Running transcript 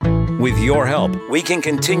With your help, we can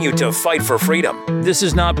continue to fight for freedom. This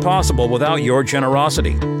is not possible without your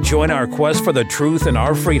generosity. Join our quest for the truth and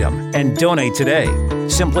our freedom and donate today.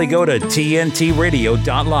 Simply go to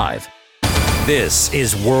tntradio.live. This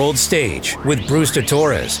is Worldstage with Brewster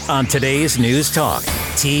Torres on today's News Talk,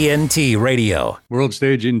 TNT Radio.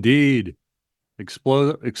 Worldstage indeed.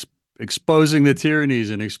 Exposing the tyrannies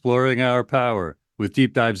and exploring our power with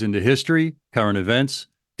deep dives into history, current events,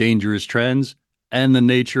 dangerous trends, and the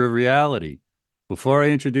nature of reality. Before I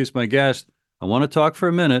introduce my guest, I want to talk for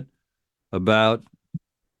a minute about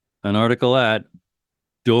an article at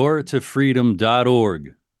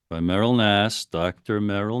doortofreedom.org by Meryl Nass, Dr.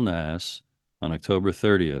 Meryl Nass, on October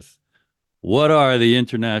 30th. What are the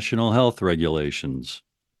international health regulations?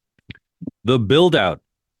 The build-out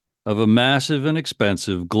of a massive and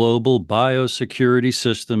expensive global biosecurity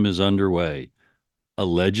system is underway,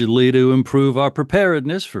 allegedly to improve our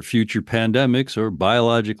preparedness for future pandemics or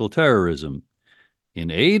biological terrorism. In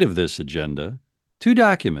aid of this agenda, 2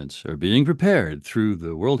 documents are being prepared through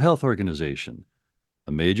the World Health Organization,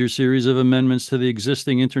 a major series of amendments to the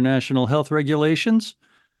existing international health regulations,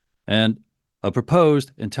 and a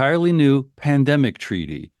proposed entirely new pandemic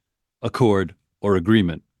treaty, accord, or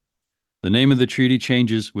agreement. The name of the treaty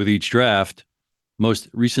changes with each draft. Most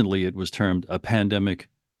recently, it was termed a pandemic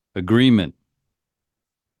agreement.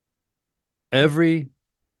 Every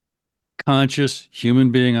conscious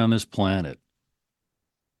human being on this planet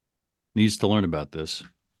needs to learn about this,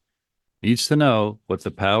 needs to know what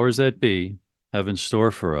the powers that be have in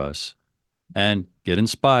store for us, and get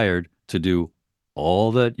inspired to do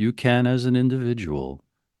all that you can as an individual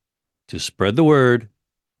to spread the word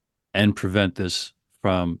and prevent this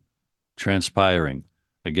from transpiring.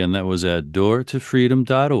 Again, that was at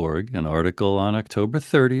doortofreedom.org, an article on October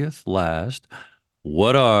 30th last.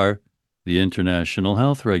 What are the international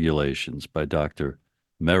health regulations by Dr.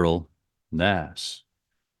 Meryl Nass?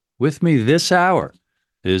 With me this hour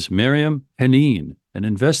is Maryam Henein, an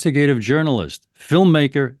investigative journalist,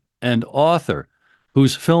 filmmaker, and author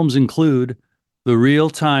whose films include The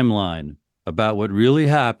Real Timeline, about what really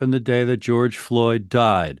happened the day that George Floyd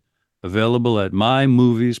died, available at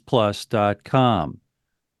mymoviesplus.com.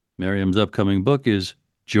 Maryam's upcoming book is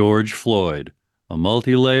George Floyd, a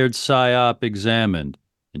multi-layered psyop examined,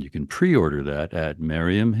 and you can pre-order that at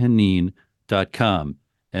maryamhenein.com,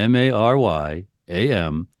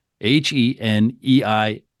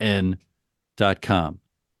 MaryamHenein.com.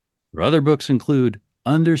 Her other books include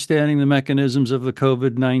Understanding the Mechanisms of the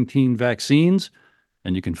COVID-19 Vaccines,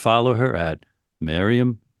 and you can follow her at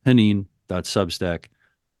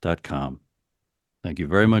maryamhenein.substack.com. Thank you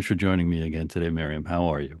very much for joining me again today, Maryam. How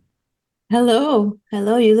are you? Hello.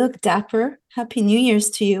 You look dapper. Happy New Year's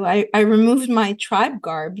to you. I removed my tribe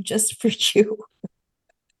garb just for you.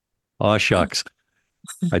 Oh, shucks.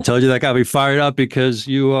 I told you that got me fired up because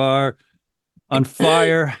you are on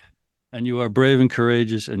fire and you are brave and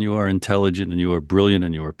courageous and you are intelligent and you are brilliant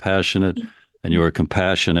and you are passionate and you are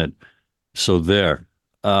compassionate. So there.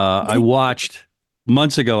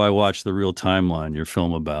 Months ago, I watched The Real Timeline, your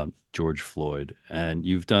film about George Floyd, and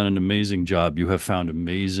you've done an amazing job. You have found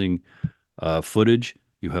amazing footage.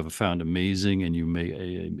 You have found amazing, and you make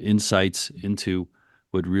insights into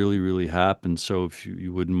what really, really happened. So if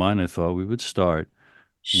you wouldn't mind, I thought we would start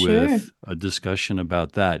with a discussion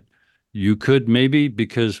about that. You could maybe,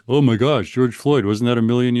 because, oh my gosh, George Floyd, wasn't that a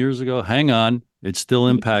million years ago? Hang on, it still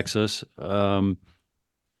impacts us. Would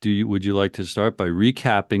you like to start by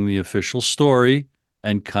recapping the official story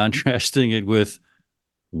and contrasting it with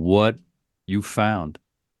what you found?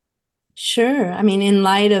 Sure. In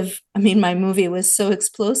light of, my movie was so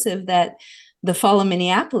explosive that the fall of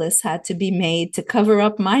Minneapolis had to be made to cover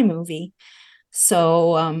up my movie.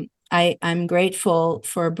 So I'm grateful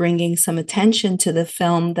for bringing some attention to the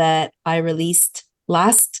film that I released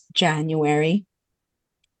last January.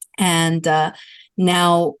 And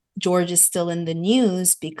now George is still in the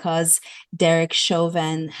news because Derek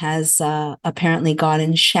Chauvin has apparently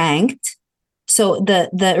gotten shanked. So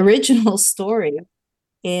the original story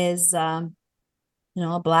is, a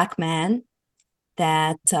Black man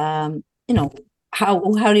that, how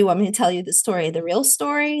do you want me to tell you the story? The real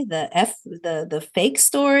story, the fake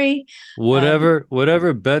story?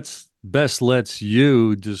 Whatever best lets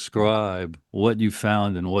you describe what you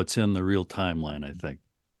found and what's in the real timeline, I think.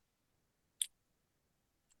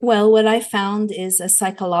 Well, what I found is a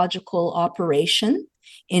psychological operation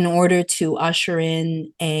in order to usher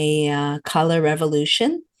in a color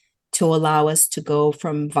revolution to allow us to go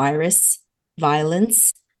from virus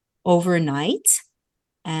violence overnight.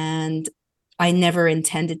 And I never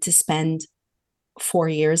intended to spend 4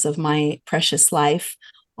 years of my precious life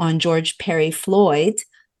on George Perry Floyd,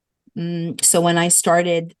 So when I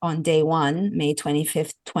started on day one, May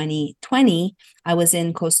 25th, 2020, I was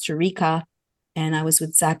in Costa Rica and I was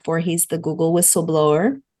with Zach Voorhees, the Google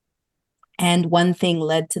whistleblower. And one thing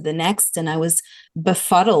led to the next, and I was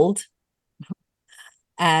befuddled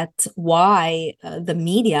at why the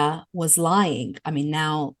media was lying. I mean,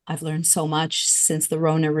 now I've learned so much since the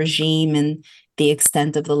Rona regime and the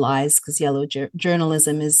extent of the lies, because yellow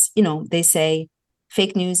journalism is, they say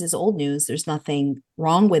fake news is old news. There's nothing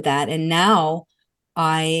wrong with that. And now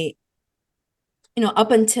up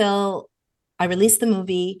until I released the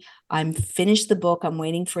movie, I'm finished the book, I'm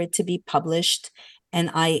waiting for it to be published. And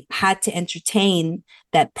I had to entertain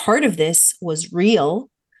that part of this was real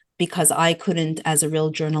because I couldn't, as a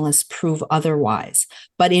real journalist, prove otherwise.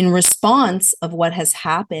 But in response of what has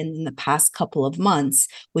happened in the past couple of months,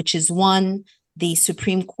 which is one, the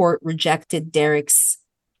Supreme Court rejected Derek's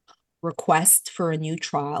request for a new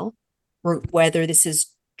trial, whether this is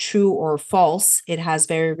true or false, it has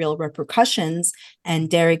very real repercussions. And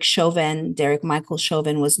Derek Michael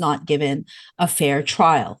Chauvin was not given a fair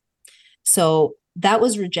trial. So that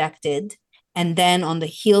was rejected. And then on the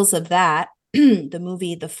heels of that, the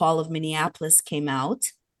movie The Fall of Minneapolis came out.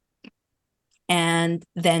 And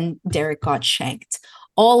then Derek got shanked,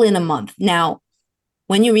 all in a month. Now,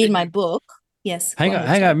 when you read my book, yes. Hang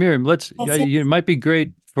on, Maryam. It might be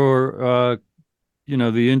great for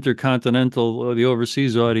the intercontinental or the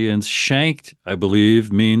overseas audience. Shanked, I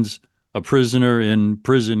believe, means a prisoner in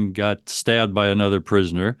prison got stabbed by another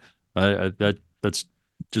prisoner. That's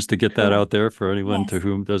just to get that out there for anyone to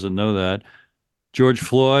whom doesn't know that. George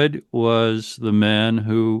Floyd was the man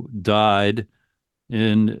who died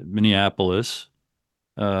in Minneapolis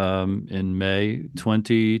in May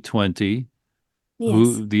 2020. Yes.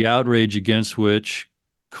 Who the outrage against which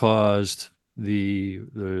caused the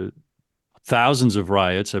thousands of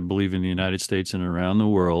riots, I believe, in the United States and around the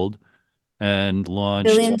world, and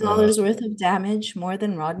launched $1 billion worth of damage, more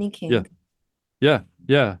than Rodney King.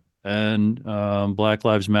 Yeah. And Black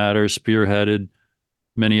Lives Matter spearheaded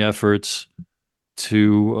many efforts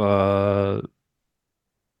to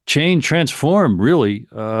transform, really,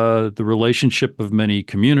 the relationship of many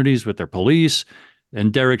communities with their police.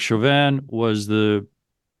 And Derek Chauvin was the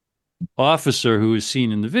officer who was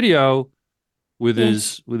seen in the video with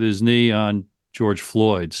his knee on George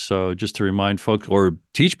Floyd. So just to remind folks or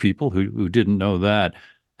teach people who didn't know that.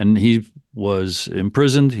 And he was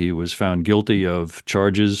imprisoned. He was found guilty of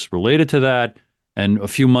charges related to that. And a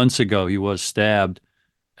few months ago, he was stabbed.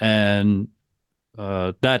 And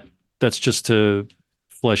that's just to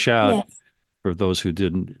flesh out for those who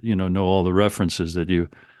didn't, know all the references that you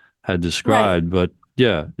had described. Right. But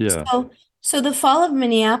yeah. So The Fall of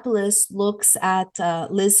Minneapolis looks at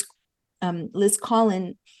Liz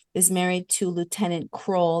Collin is married to Lieutenant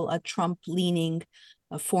Kroll, a Trump-leaning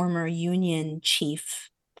former Union chief.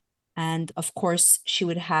 And of course, she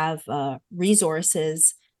would have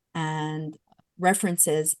resources and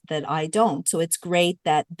references that I don't. So it's great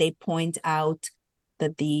that they point out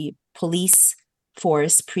that the police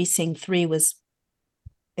force, Precinct 3, was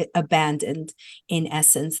abandoned in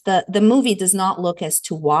essence. The movie does not look as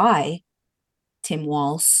to why Tim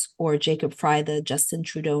Walz or Jacob Frey, the Justin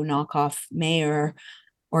Trudeau knockoff mayor,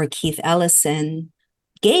 or Keith Ellison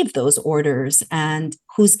gave those orders and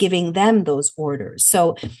who's giving them those orders.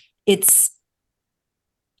 So I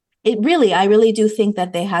really do think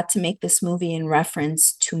that they had to make this movie in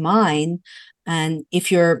reference to mine. And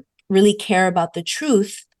if you really care about the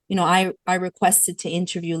truth, I requested to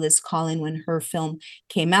interview Liz Collin when her film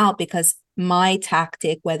came out, because my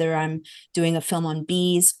tactic, whether I'm doing a film on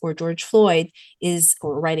bees or George Floyd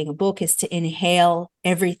or writing a book, is to inhale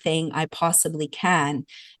everything I possibly can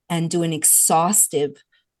and do an exhaustive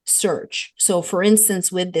search. So for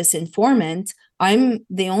instance, with this informant, I'm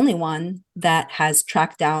the only one that has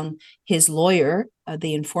tracked down his lawyer,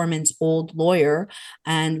 the informant's old lawyer,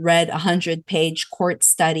 and read a 100-page court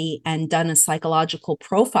study and done a psychological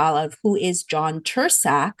profile of who is John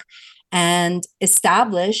Tursak, and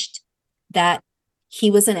established that he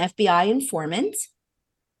was an FBI informant.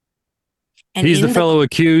 And he's the fellow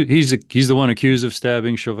accused. He's the one accused of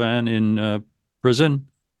stabbing Chauvin in prison.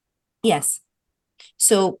 Yes.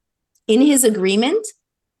 So in his agreement,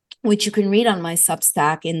 which you can read on my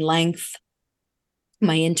Substack in length,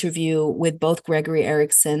 my interview with both Gregory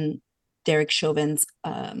Erickson, Derek Chauvin's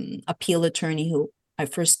appeal attorney, who I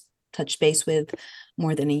first touched base with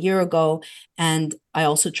more than a year ago. And I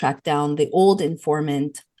also tracked down the old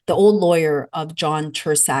informant, the old lawyer of John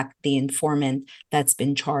Tursak, the informant that's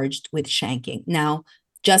been charged with shanking. Now,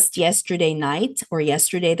 just yesterday,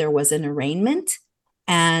 there was an arraignment,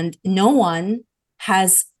 and no one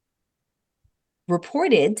has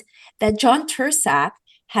reported that John Tursak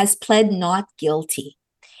has pled not guilty.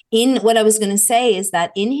 In what I was going to say is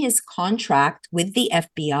that in his contract with the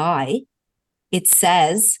FBI, it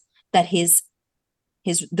says that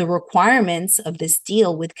the requirements of this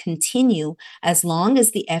deal would continue as long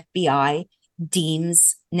as the FBI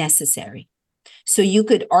deems necessary. So you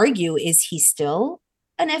could argue, is he still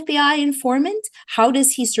an FBI informant? How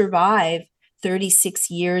does he survive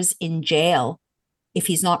 36 years in jail if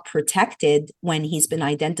he's not protected when he's been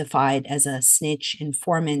identified as a snitch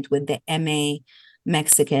informant with the MA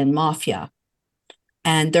Mexican mafia?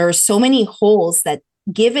 And there are so many holes that,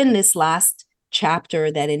 given this last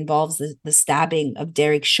chapter that involves the stabbing of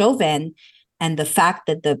Derek Chauvin and the fact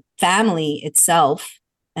that the family itself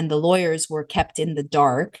and the lawyers were kept in the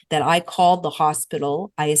dark, that I called the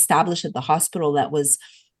hospital. I established that the hospital that was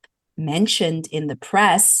mentioned in the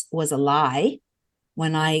press was a lie.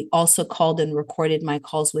 When I also called and recorded my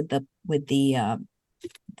calls with the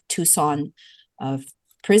Tucson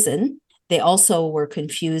prison, they also were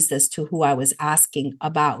confused as to who I was asking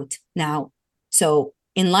about. Now, so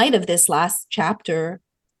in light of this last chapter,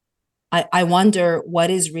 I wonder what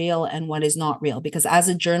is real and what is not real, because as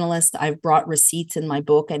a journalist, I've brought receipts in my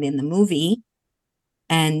book and in the movie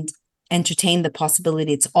and entertained the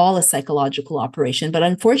possibility it's all a psychological operation. But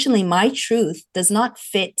unfortunately, my truth does not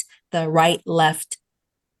fit the right-left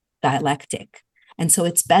dialectic. And so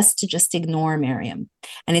it's best to just ignore Maryam.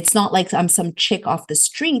 And it's not like I'm some chick off the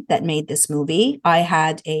street that made this movie. I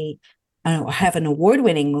have an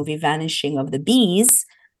award-winning movie, Vanishing of the Bees,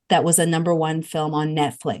 that was a #1 film on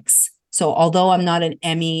Netflix. So although I'm not an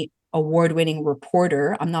Emmy award-winning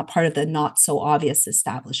reporter, I'm not part of the not so obvious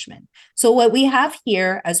establishment. So what we have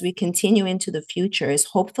here as we continue into the future is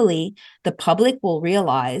hopefully the public will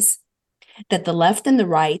realize that the left and the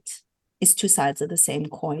right is two sides of the same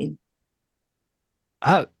coin.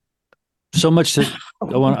 So much that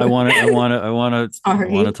I want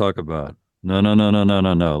to talk about.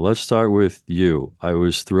 No. Let's start with you. I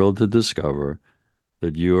was thrilled to discover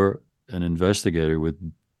that you're an investigator with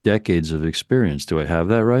decades of experience. Do I have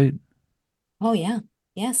that right? Oh, yeah.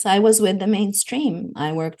 Yes, I was with the mainstream.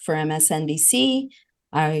 I worked for MSNBC.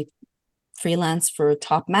 I freelanced for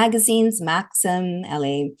top magazines, Maxim,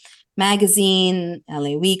 LA Magazine,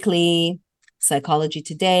 LA Weekly, Psychology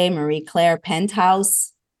Today, Marie Claire,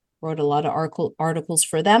 Penthouse. Wrote a lot of articles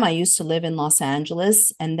for them. I used to live in Los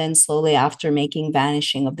Angeles, and then slowly after making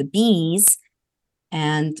Vanishing of the Bees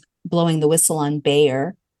and blowing the whistle on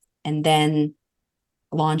Bayer, and then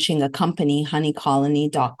launching a company,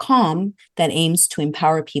 honeycolony.com, that aims to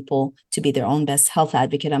empower people to be their own best health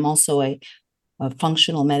advocate. I'm also a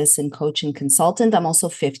functional medicine coach and consultant. I'm also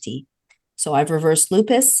 50. So I've reversed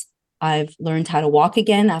lupus. I've learned how to walk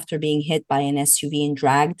again after being hit by an SUV and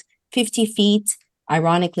dragged 50 feet.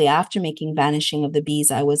 Ironically, after making Vanishing of the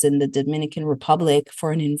Bees, I was in the Dominican Republic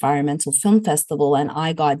for an environmental film festival, and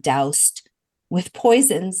I got doused with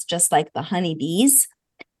poisons, just like the honeybees,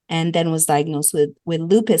 and then was diagnosed with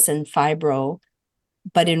lupus and fibro.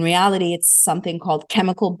 But in reality, it's something called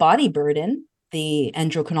chemical body burden. The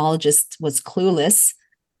endocrinologist was clueless,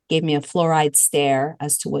 gave me a fluoride stare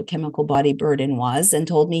as to what chemical body burden was, and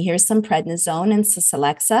told me, here's some prednisone and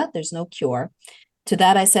Celexa. There's no cure. To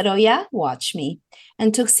that, I said, oh, yeah, watch me.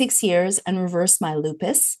 And took 6 years and reversed my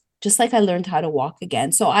lupus, just like I learned how to walk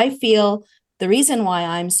again. So I feel the reason why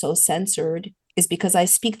I'm so censored is because I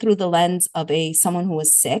speak through the lens of someone who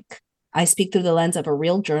was sick. I speak through the lens of a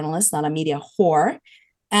real journalist, not a media whore.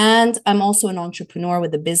 And I'm also an entrepreneur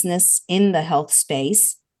with a business in the health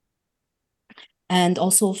space and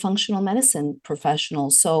also a functional medicine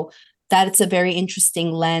professional. So that's a very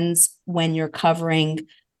interesting lens when you're covering,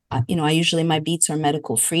 I usually, my beats are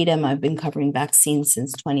medical freedom. I've been covering vaccines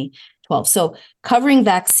since 2012. So covering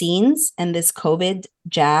vaccines and this COVID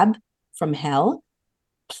jab from hell,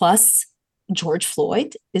 plus George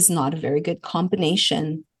Floyd, is not a very good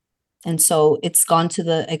combination. And so it's gone to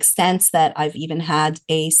the extent that I've even had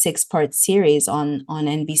a 6-part series on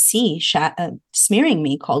NBC smearing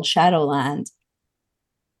me called Shadowland.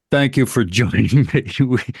 Thank you for joining me.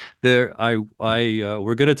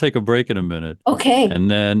 We're going to take a break in a minute. Okay.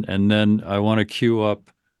 And then I want to queue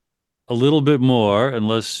up a little bit more,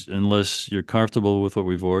 unless you're comfortable with what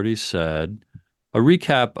we've already said, a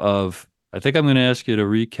recap of. I think I'm going to ask you to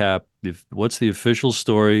recap what's the official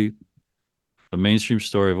story, the mainstream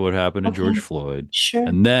story of what happened to George Floyd. Sure.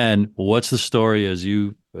 And then what's the story as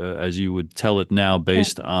you would tell it now,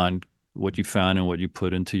 based on what you found and what you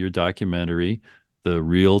put into your documentary, the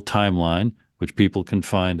real timeline, which people can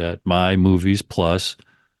find at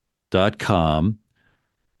mymoviesplus.com.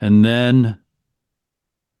 And then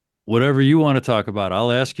whatever you want to talk about.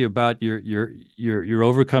 I'll ask you about your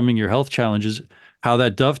overcoming your health challenges, how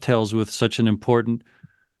that dovetails with such an important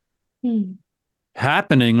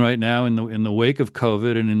happening right now in the wake of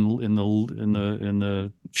COVID and in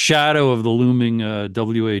the shadow of the looming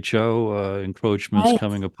WHO encroachments Right.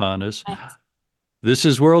 coming upon us. Right. This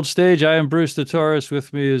is Worldstage. I am Bruce the Torres.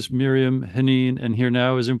 With me is Maryam Henein, and here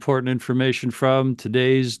now is important information from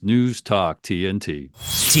today's News Talk, TNT.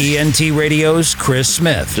 TNT Radio's Chris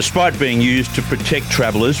Smith. Despite being used to protect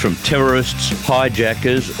travellers from terrorists,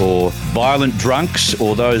 hijackers, or violent drunks,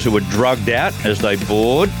 or those who were drugged out as they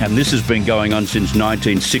board, and this has been going on since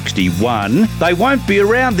 1961, they won't be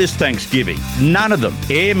around this Thanksgiving. None of them.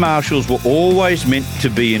 Air marshals were always meant to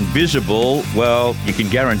be invisible. Well, you can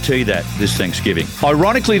guarantee that this Thanksgiving.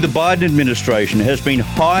 Ironically, the Biden administration has been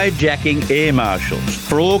hijacking air marshals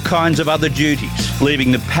for all kinds of other duties,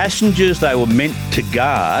 leaving the passengers they were meant to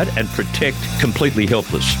guard and protect completely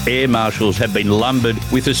helpless. Air marshals have been lumbered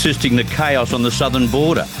with assisting the chaos on the southern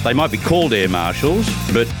border. They might be called air marshals,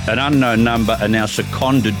 but an unknown number are now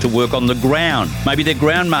seconded to work on the ground. Maybe they're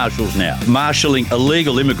ground marshals now, marshalling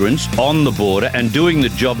illegal immigrants on the border and doing the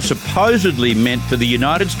job supposedly meant for the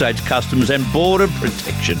United States Customs and Border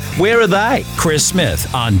Protection. Where are they? Chris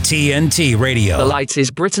Smith on TNT Radio. The Light is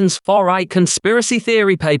Britain's far-right conspiracy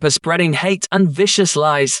theory paper spreading hate and vicious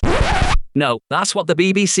lies. No, that's what the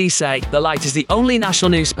BBC say. The Light is the only national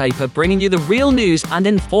newspaper bringing you the real news and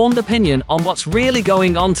informed opinion on what's really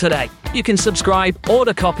going on today. You can subscribe,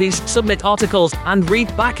 order copies, submit articles, and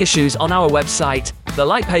read back issues on our website,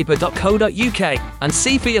 thelightpaper.co.uk, and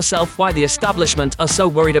see for yourself why the establishment are so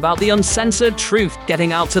worried about the uncensored truth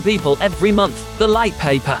getting out to people every month. The Light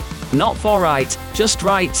Paper. Not far right, just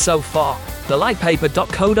right so far.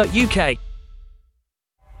 Thelightpaper.co.uk.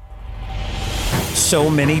 So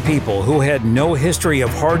many people who had no history of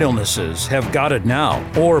heart illnesses have got it now,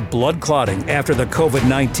 or blood clotting after the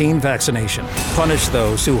COVID-19 vaccination. Punish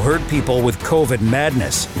those who hurt people with COVID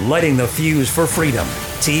madness, lighting the fuse for freedom.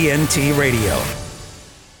 TNT Radio.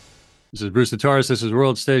 This is Bruce the Torres. This is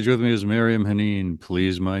Worldstage. With me is Maryam Henein.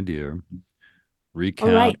 Please, my dear, recount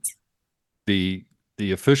All right. the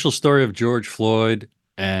official story of George Floyd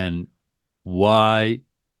and why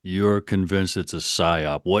you're convinced it's a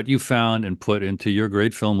psyop, what you found and put into your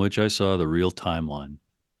great film, which I saw, The Real Timeline.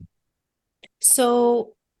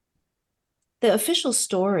 So the official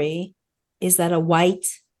story is that a white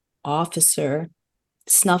officer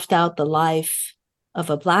snuffed out the life of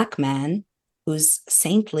a black man who's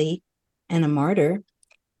saintly and a martyr,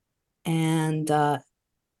 and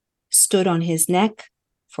stood on his neck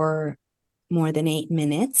for more than 8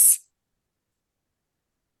 minutes.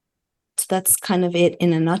 So that's kind of it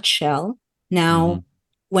in a nutshell. Now,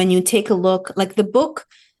 when you take a look, like the book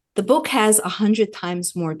has 100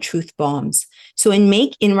 times more truth bombs. So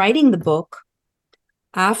in writing the book,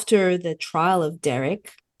 after the trial of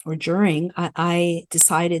Derek, or during, I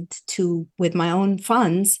decided to, with my own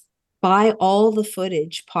funds, buy all the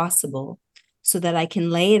footage possible so that I can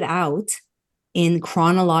lay it out in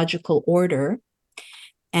chronological order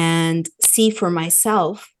and see for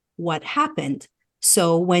myself what happened.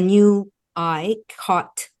 So when I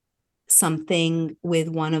caught something with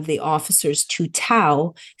one of the officers to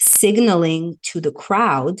Tao signaling to the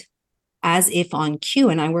crowd as if on cue,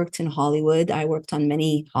 and I worked in Hollywood, I worked on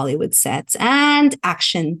many Hollywood sets and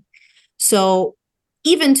action. So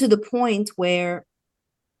even to the point where,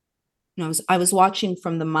 I was watching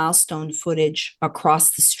from the milestone footage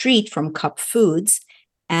across the street from Cup Foods,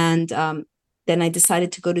 and then I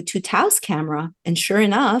decided to go to Tao's camera, and sure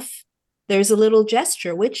enough, there's a little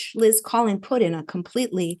gesture, which Liz Collin put in a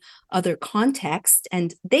completely other context.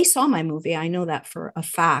 And they saw my movie. I know that for a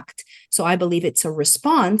fact. So I believe it's a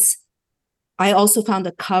response. I also found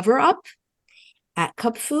a cover up at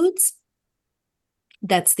Cup Foods.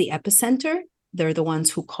 That's the epicenter. They're the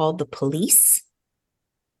ones who called the police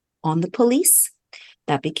on the police.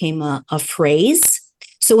 That became a phrase.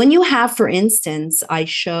 So when you have, for instance, I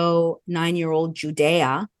show 9-year-old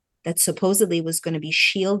Judea, that supposedly was going to be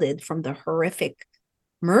shielded from the horrific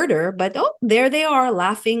murder, but there they are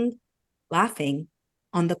laughing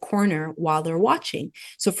on the corner while they're watching.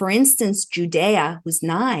 So for instance, Judea, who's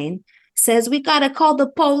 9, says, "We got to call the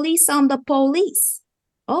police on the police."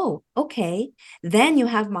 Oh, okay. Then you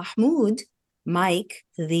have Mike,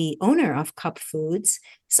 the owner of Cup Foods,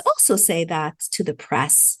 also say that to the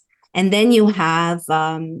press. And then you have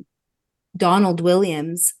Donald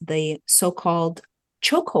Williams, the so-called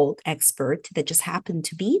chokehold expert that just happened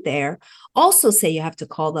to be there, also say you have to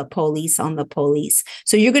call the police on the police.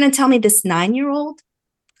 So you're going to tell me this 9-year-old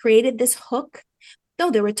created this hook? No,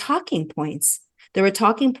 there were talking points. There were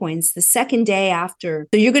talking points the second day after.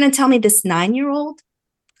 So you're going to tell me this 9-year-old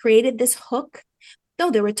created this hook?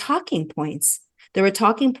 No, there were talking points. There were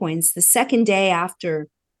talking points the second day after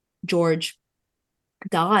George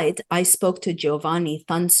died. I spoke to Giovanni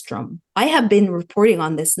Thunstrom. I have been reporting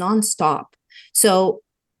on this nonstop. So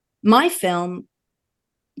my film,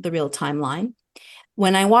 The Real Timeline,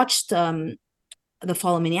 when I watched The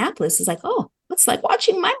Fall of Minneapolis, it's like, oh, it's like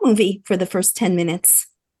watching my movie for the first 10 minutes.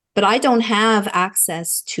 But I don't have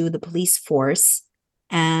access to the police force.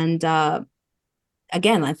 And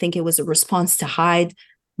again, I think it was a response to hide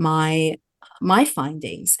my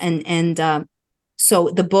findings. And so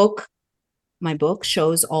the book, my book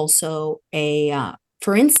shows also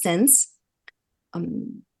for instance,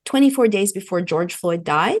 24 days before George Floyd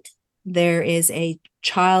died, there is a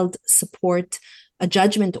child support, a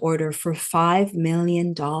judgment order for $5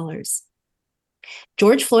 million.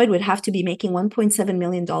 George Floyd would have to be making $1.7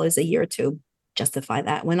 million a year to justify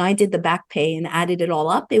that. When I did the back pay and added it all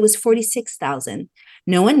up, it was $46,000.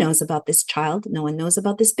 No one knows about this child. No one knows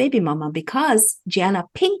about this baby mama because Gianna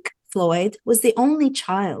Pink Floyd was the only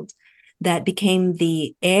child that became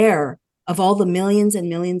the heir of all the millions and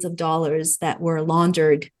millions of dollars that were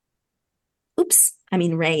laundered,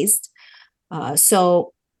 raised.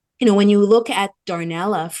 So, when you look at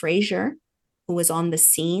Darnella Frazier, who was on the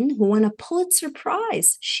scene, who won a Pulitzer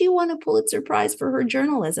Prize. She won a Pulitzer Prize for her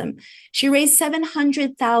journalism. She raised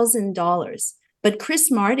 $700,000. But Chris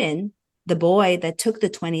Martin, the boy that took the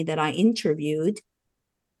 20 that I interviewed,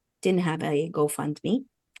 didn't have a GoFundMe,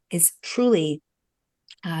 is truly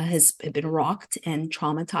has been rocked and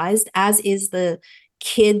traumatized, as is the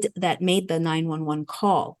kid that made the 911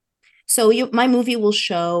 call. So my movie will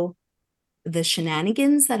show the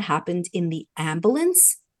shenanigans that happened in the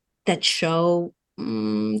ambulance that show,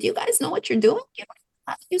 do you guys know what you're doing? You don't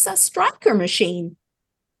have to use a striker machine.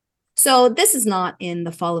 So this is not in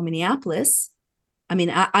The Fall of Minneapolis.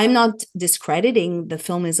 I'm not discrediting the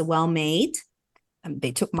film is well made.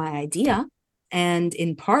 They took my idea and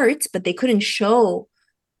in part, but they couldn't show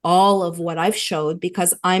all of what I've showed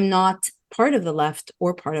because I'm not part of the left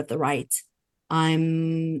or part of the right.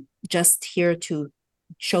 I'm just here to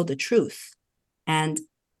show the truth. And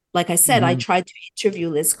like I said, I tried to interview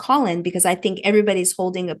Liz Collin because I think everybody's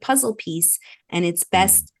holding a puzzle piece and it's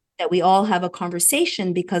best that we all have a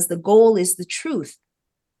conversation because the goal is the truth.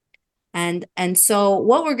 And so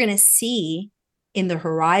what we're going to see in the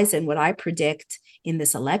horizon, what I predict in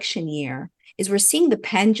this election year, is we're seeing the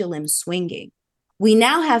pendulum swinging. We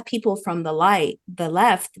now have people from the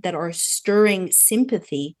left that are stirring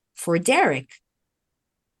sympathy for Derek.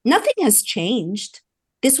 Nothing has changed.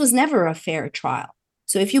 This was never a fair trial.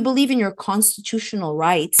 So if you believe in your constitutional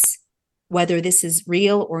rights, whether this is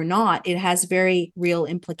real or not, it has very real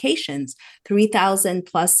implications. 3,000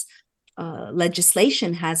 plus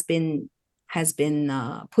legislation has been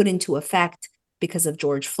put into effect because of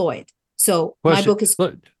George Floyd. So my book is,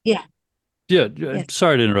 yeah.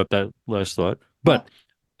 Sorry to interrupt that last thought, but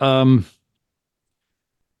a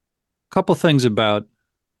couple things about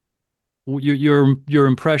your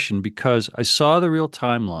impression, because I saw The Real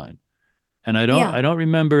Timeline, and I don't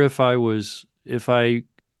remember if I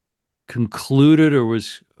concluded or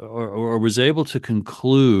was able to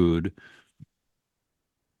conclude,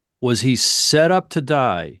 was he set up to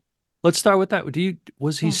die? Let's start with that. Do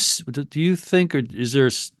you think, or is there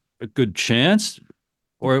a good chance,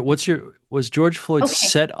 or was George Floyd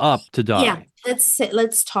set up to die? Yeah,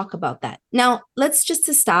 let's talk about that. Now, let's just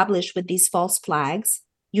establish with these false flags,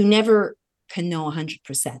 you never can know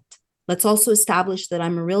 100%. Let's also establish that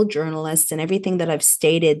I'm a real journalist and everything that I've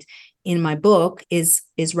stated in my book is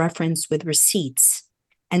referenced with receipts.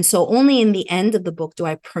 And so only in the end of the book do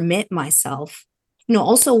I permit myself.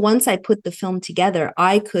 Also, once I put the film together,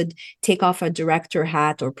 I could take off a director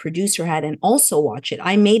hat or producer hat and also watch it.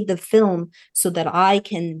 I made the film so that I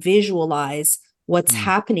can visualize what's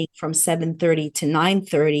happening from 7:30 to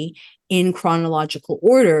 9:30 in chronological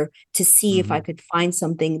order to see if I could find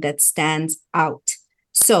something that stands out.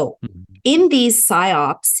 So in these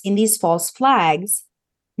psyops, in these false flags,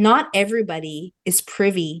 not everybody is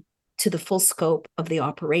privy to the full scope of the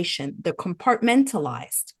operation. They're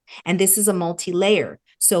compartmentalized. And this is a multi-layer.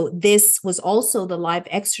 So this was also the live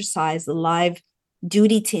exercise, the live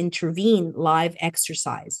duty to intervene live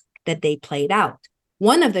exercise that they played out.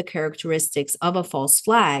 One of the characteristics of a false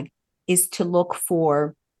flag is to look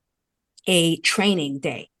for a training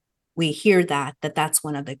day. We hear that's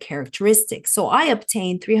one of the characteristics. So I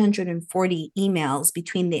obtained 340 emails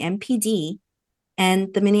between the MPD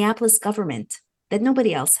and the Minneapolis government that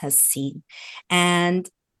nobody else has seen. And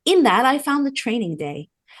in that, I found the training day.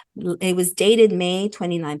 It was dated May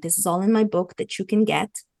 29th. This is all in my book that you can get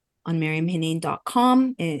on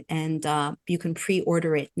maryamhenein.com, and you can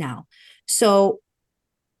pre-order it now. So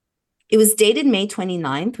it was dated May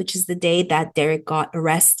 29th, which is the day that Derek got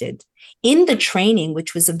arrested. In the training,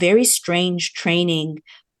 which was a very strange training,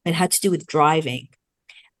 it had to do with driving.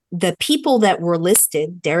 The people that were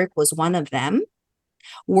listed, Derek was one of them,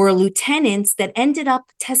 were lieutenants that ended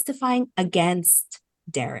up testifying against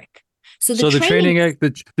Derek. So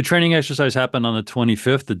the training exercise happened on the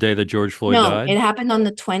 25th, the day that George Floyd died? No, it happened on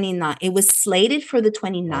the 29th. It was slated for the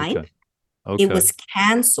 29th. Okay. It was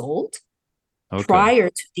canceled prior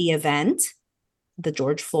to the event, the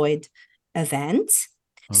George Floyd event.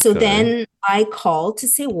 So then I called to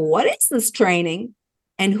say, well, what is this training?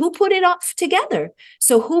 And who put it off together?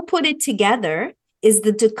 So who put it together is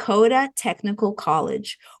the Dakota Technical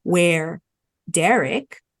College, where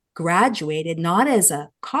Derek graduated not as a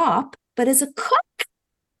cop, but as a cook.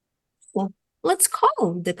 Well, let's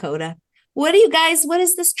call Dakota. What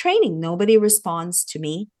is this training? Nobody responds to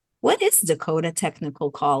me. What is Dakota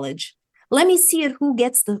Technical College? Let me see it.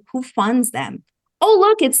 Who funds them? Oh,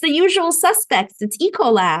 look, it's the usual suspects. It's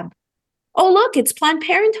Ecolab. Oh, look, it's Planned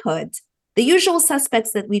Parenthood. The usual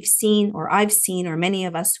suspects that we've seen, or I've seen, or many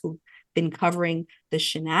of us who've been covering the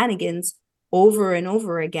shenanigans over and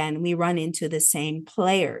over again, we run into the same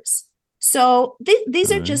players. So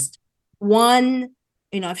these are just one,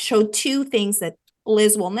 I've showed two things that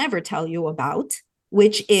Liz will never tell you about,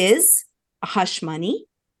 which is a hush money,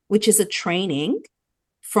 which is a training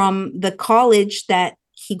from the college that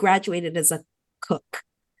he graduated as a cook.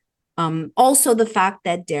 Also, the fact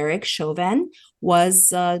that Derek Chauvin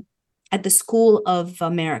was at the School of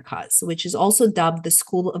Americas, which is also dubbed the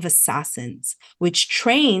School of Assassins, which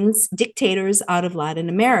trains dictators out of Latin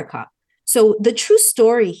America. So the true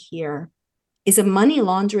story here is a money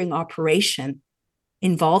laundering operation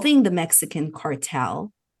involving the Mexican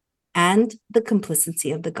cartel and the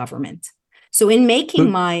complicity of the government. So in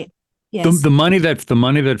making the money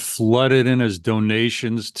that flooded in as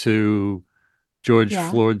donations to George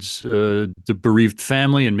Floyd's the bereaved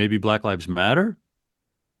family and maybe Black Lives Matter?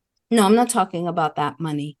 No, I'm not talking about that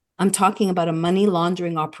money. I'm talking about a money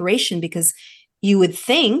laundering operation, because you would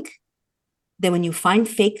think that when you find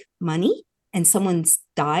fake money and someone's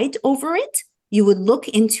died over it, you would look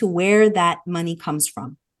into where that money comes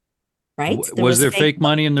from, right? Was there fake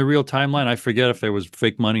money in the real timeline? I forget if there was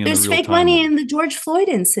fake money in the real timeline. There's fake money in the George Floyd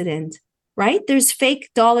incident, right? There's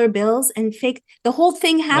fake dollar bills and the whole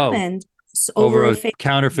thing happened over a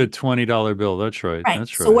counterfeit $20 bill. That's right. Right.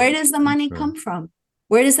 That's right. So where does the money come from?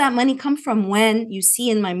 Where does that money come from? When you see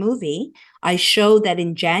in my movie, I show that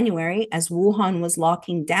in January, as Wuhan was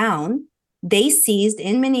locking down, they seized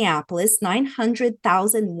in Minneapolis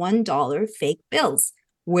 $900,001 fake bills.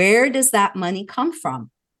 Where does that money come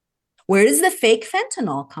from? Where does the fake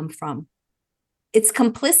fentanyl come from? It's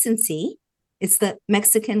complicity. It's the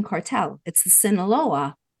Mexican cartel. It's the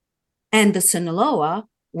Sinaloa. And the Sinaloa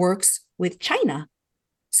works with China.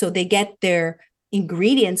 So they get their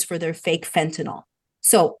ingredients for their fake fentanyl.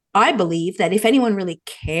 So I believe that if anyone really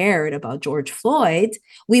cared about George Floyd,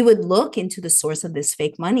 we would look into the source of this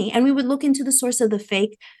fake money, and we would look into the source of the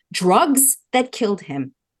fake drugs that killed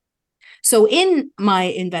him. So in my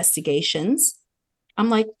investigations, I'm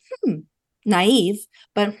like, naive,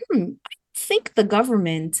 but I think the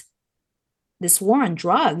government, this war on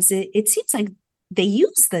drugs, it seems like they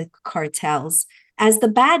use the cartels as the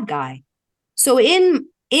bad guy. So in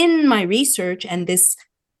my research and this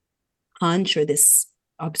hunch or this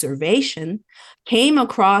observation, came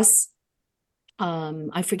across,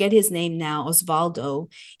 I forget his name now,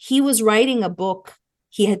 Osvaldo. He was writing a book.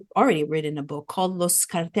 He had already written a book called Los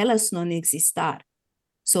Carteles No Existar.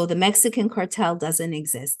 So the Mexican cartel doesn't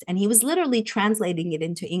exist. And he was literally translating it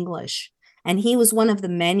into English. And he was one of the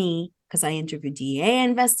many, because I interviewed DEA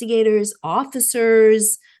investigators,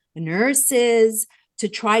 officers, nurses, to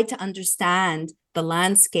try to understand the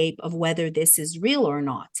landscape of whether this is real or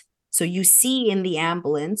not. So you see in the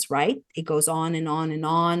ambulance, right? It goes on and on and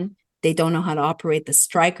on. They don't know how to operate the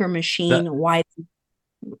striker machine. Why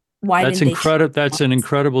that's incredible. That's an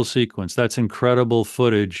incredible sequence. That's incredible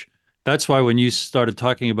footage. That's why when you started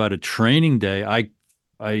talking about a training day, I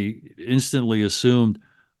instantly assumed,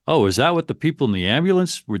 oh, is that what the people in the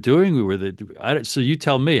ambulance were doing? So you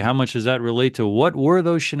tell me, how much does that relate to what were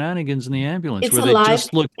those shenanigans in the ambulance? It's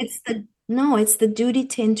it's the duty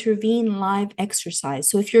to intervene live exercise.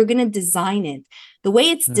 So if you're going to design it, the way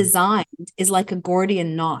it's designed is like a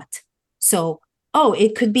Gordian knot. So,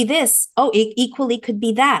 it could be this. It equally could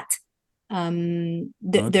be that.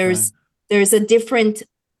 There's a different,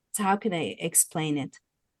 how can I explain it?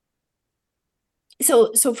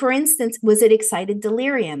 So for instance, was it excited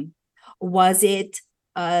delirium? Was it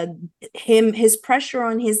his pressure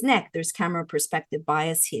on his neck? There's camera perspective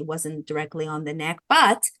bias. He wasn't directly on the neck,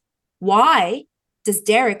 but why does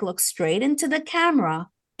Derek look straight into the camera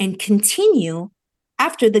and continue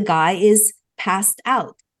after the guy is passed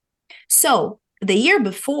out? So the year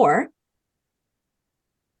before,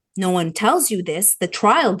 no one tells you this, the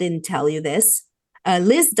trial didn't tell you this.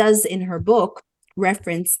 Liz does in her book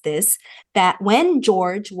reference this, that when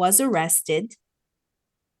George was arrested,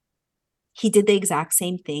 he did the exact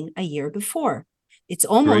same thing a year before. It's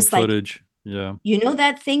almost Great like, footage. Yeah. you know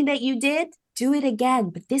that thing that you did? Do it again,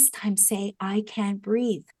 but this time say, I can't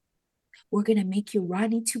breathe. We're going to make you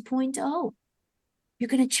Rodney 2.0. You're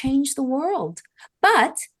going to change the world.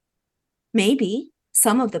 But maybe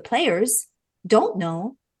some of the players don't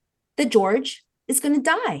know that George is going to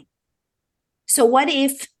die. So what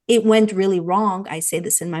if it went really wrong? I say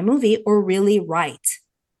this in my movie, or really right.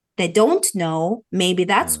 They don't know. Maybe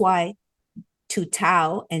that's why Tu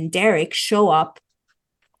Tao and Derek show up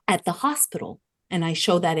at the hospital. And I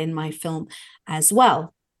show that in my film as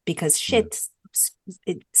well, because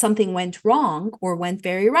something went wrong or went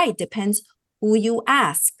very right. Depends who you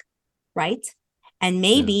ask, right? And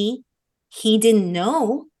maybe he didn't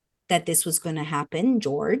know that this was going to happen,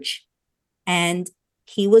 George. And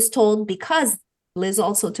he was told, because Liz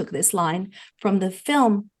also took this line from the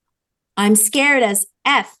film, I'm scared as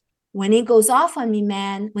F when he goes off on me,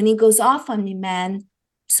 man. When he goes off on me, man.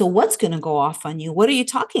 So what's going to go off on you? What are you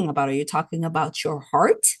talking about? Are you talking about your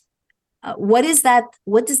heart? What is that?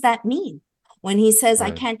 What does that mean? When he says,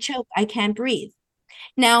 I can't choke, I can't breathe.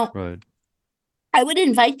 Now, I would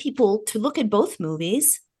invite people to look at both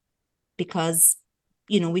movies, because,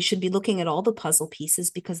 we should be looking at all the puzzle pieces,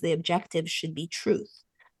 because the objective should be truth.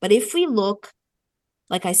 But if we look,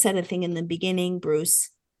 like I said, I think in the beginning,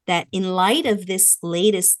 Bruce, that in light of this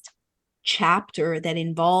latest chapter that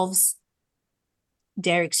involves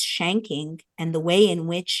Derek's shanking and the way in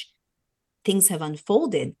which things have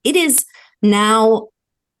unfolded, it is now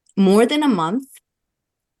more than a month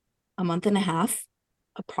and a half,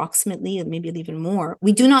 approximately, maybe even more.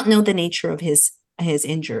 We do not know the nature of his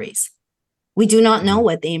injuries. We do not know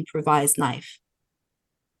what the improvised knife.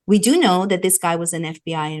 We do know that this guy was an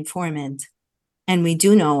FBI informant. And we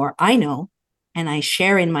do know, or I know, and I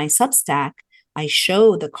share in my Substack, I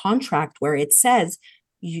show the contract where it says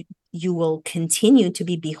you will continue to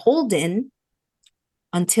be beholden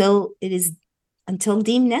until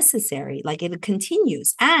deemed necessary. Like, it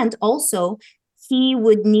continues. And also he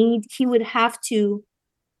would have to,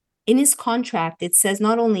 in his contract, it says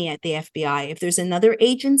not only at the FBI, if there's another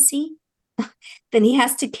agency, then he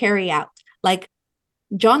has to carry out. Like,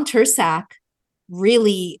 John Tursak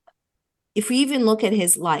really, if we even look at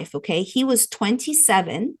his life, okay, he was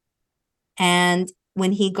 27, and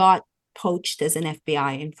when he got poached as an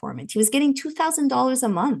FBI informant, he was getting $2,000 a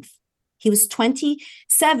month. He was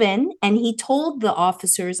 27, and he told the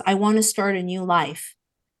officers, I want to start a new life.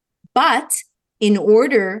 But in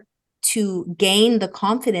order to gain the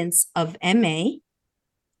confidence of MA,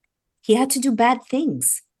 he had to do bad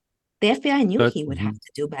things. The FBI knew he would have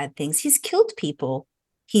to do bad things. He's killed people.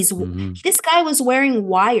 This guy was wearing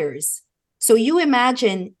wires. So you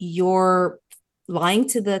imagine you're lying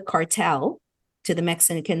to the cartel, to the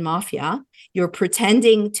Mexican mafia. You're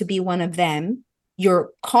pretending to be one of them.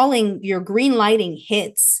 You're green lighting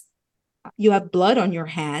hits. You have blood on your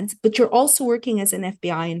hands, but you're also working as an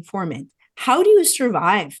FBI informant. How do you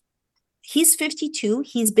survive? He's 52.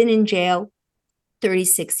 He's been in jail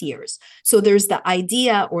 36 years. So there's the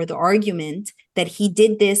idea or the argument that he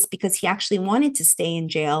did this because he actually wanted to stay in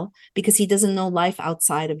jail, because he doesn't know life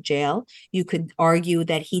outside of jail. You could argue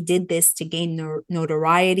that he did this to gain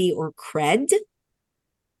notoriety or cred.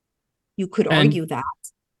 You could argue that.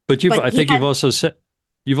 But I think you've also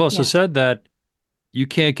said that you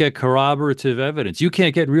can't get corroborative evidence. You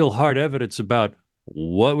can't get real hard evidence about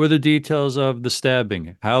what were the details of the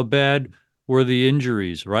stabbing, how bad were the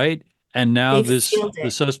injuries, right? And now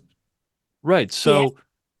right. So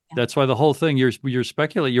that's why the whole thing, you're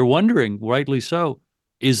speculating, you're wondering, rightly so,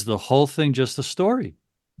 is the whole thing just a story?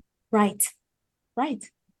 Right.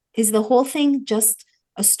 Is the whole thing just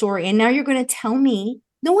a story? And now you're going to tell me,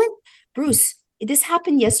 no one, Bruce, this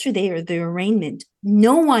happened yesterday, or the arraignment.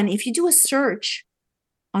 No one, if you do a search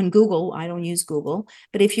on Google, I don't use Google,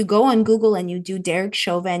 but if you go on Google and you do Derek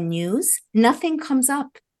Chauvin news, nothing comes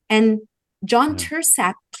up. And John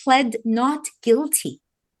Tursak pled not guilty.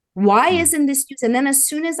 Why isn't this news? And then as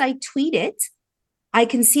soon as I tweet it, I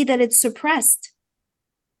can see that it's suppressed.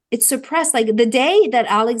 It's suppressed. Like the day that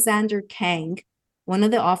Alexander Kang, one of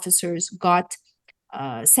the officers, got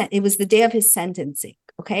it was the day of his sentencing.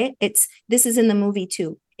 Okay. This is in the movie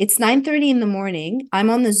too. It's 9:30 in the morning. I'm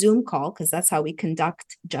on the Zoom call because that's how we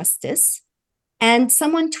conduct justice. And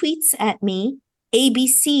someone tweets at me,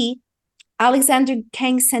 ABC, Alexander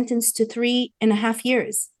Kang sentenced to 3.5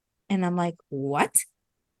 years. And I'm like, what?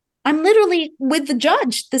 I'm literally with the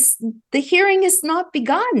judge. The hearing has not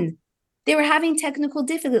begun. They were having technical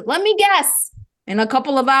difficulty. Let me guess. In a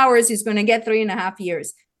couple of hours, he's going to get 3.5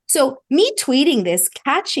 years. So me tweeting this,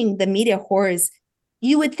 catching the media horrors,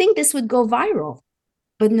 you would think this would go viral.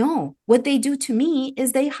 But no, what they do to me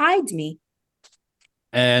is they hide me.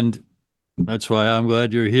 And that's why I'm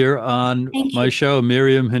glad you're here on my show,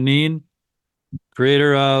 Maryam Henein,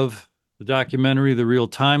 creator of the documentary The Real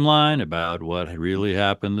Timeline, about what really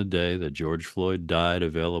happened the day that George Floyd died,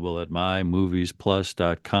 available at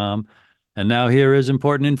mymoviesplus.com. And now here is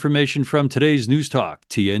important information from today's News Talk,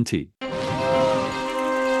 TNT.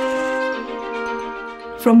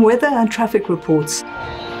 From weather and traffic reports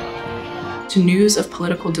to news of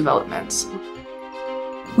political developments,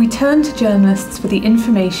 we turn to journalists for the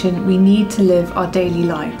information we need to live our daily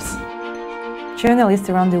lives. Journalists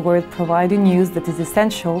around the world provide news that is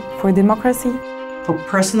essential for democracy, for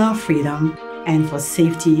personal freedom, and for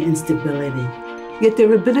safety and stability. Yet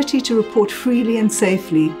their ability to report freely and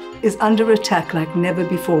safely is under attack like never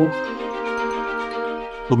before.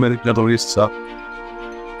 Too many journalists are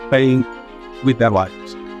paying with their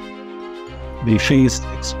lives. They face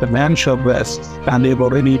exponential risks, and they've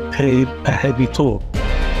already paid a heavy toll.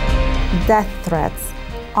 Death threats,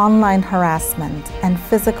 online harassment, and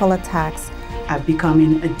physical attacks are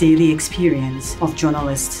becoming a daily experience of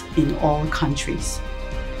journalists in all countries.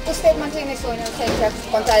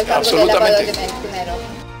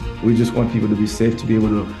 We just want people to be safe, to be able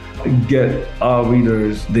to get our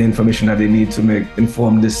readers the information that they need to make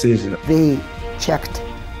informed decisions. They checked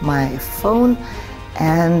my phone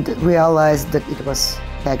and realized that it was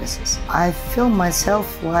Pegasus. I feel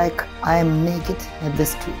myself like I'm naked in the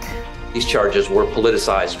street. These charges were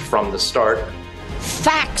politicized from the start.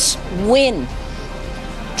 Facts win.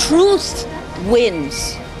 Truth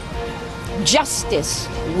wins. Justice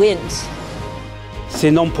wins. C'est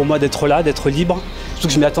énorme pour moi d'être là, d'être libre, surtout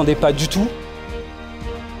que je ne m'y attendais pas du tout.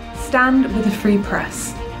 Stand with a free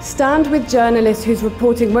press. Stand with journalists whose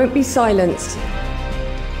reporting won't be silenced.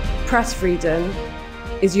 Press freedom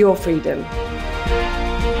is your freedom.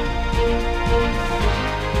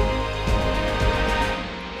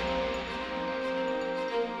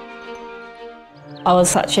 I was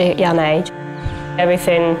such a young age.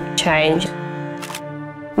 Everything changed.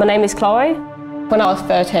 My name is Chloe. When I was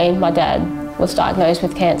 13, my dad was diagnosed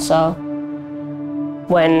with cancer.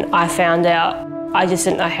 When I found out, I just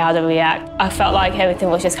didn't know how to react. I felt like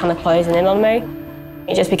everything was just kind of closing in on me.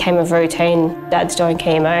 It just became a routine. Dad's doing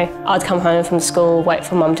chemo. I'd come home from school, wait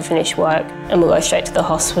for Mum to finish work, and we'd go straight to the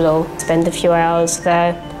hospital, spend a few hours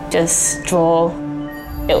there, just draw.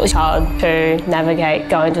 It was hard to navigate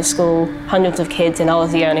going to school, hundreds of kids, and I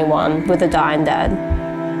was the only one with a dying dad.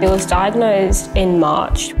 He was diagnosed in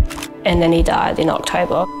March, and then he died in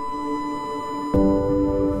October.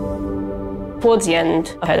 Towards the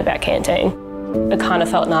end, I heard about Canteen. It kind of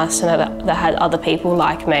felt nice to know that I had other people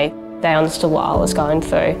like me. They understood what I was going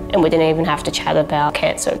through, and we didn't even have to chat about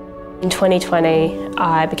cancer. In 2020,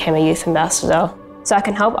 I became a youth ambassador, so I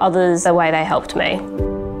can help others the way they helped me.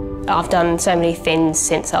 I've done so many things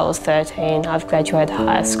since I was 13. I've graduated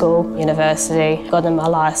high school, university, gotten my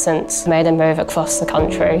licence, made a move across the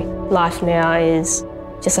country. Life now is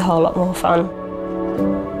just a whole lot more fun.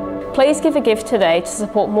 Please give a gift today to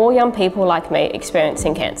support more young people like me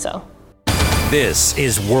experiencing cancer. This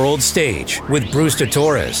is Worldstage with Brewster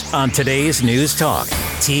Torres on today's News Talk,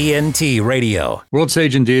 TNT Radio.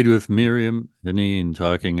 Worldstage indeed with Maryam Henein,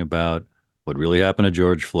 talking about what really happened to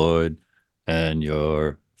George Floyd and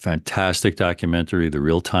your fantastic documentary, The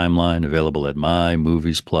Real Timeline, available at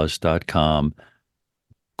mymoviesplus.com.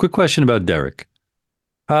 Quick question about Derek.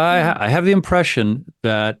 I have the impression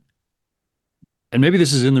that, and maybe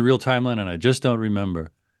this is in The Real Timeline and I just don't remember,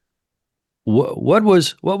 what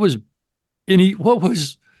was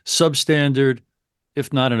substandard,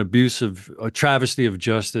 if not an abuse of a travesty of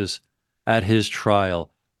justice at his trial?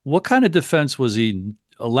 What kind of defense was he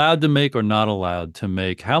allowed to make or not allowed to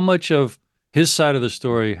make? How much of his side of the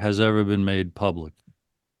story has ever been made public?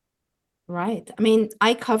 Right. I mean,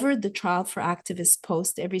 I covered the trial for Activist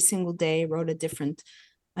Post every single day, wrote a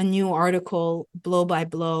new article, blow by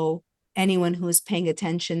blow. Anyone who was paying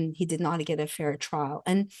attention, he did not get a fair trial.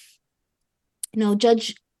 And,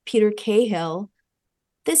 Judge Peter Cahill,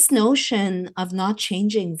 this notion of not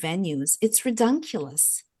changing venues, it's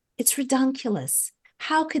redunculous. It's redunculous.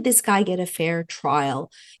 how could this guy get a fair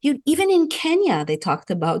trial? Even in Kenya, they talked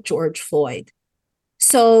about George Floyd.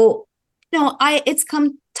 So, it's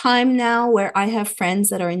come time now where I have friends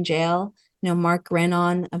that are in jail, Mark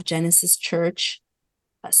Renon of Genesis Church.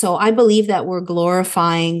 So I believe that we're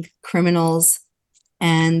glorifying criminals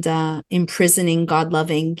and imprisoning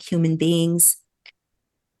God-loving human beings.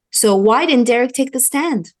 So why didn't Derek take the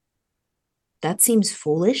stand? That seems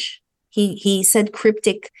foolish. He said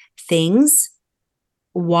cryptic things.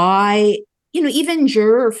 Why, even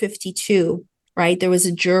juror 52, right? There was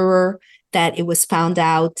a juror that it was found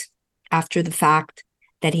out after the fact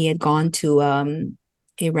that he had gone to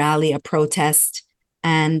a rally, a protest,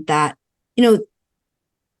 and that,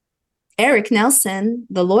 Eric Nelson,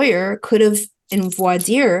 the lawyer, could have, in voir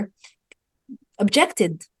dire,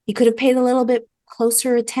 objected. He could have paid a little bit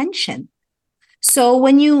closer attention. So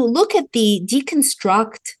when you look at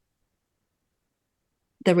deconstruct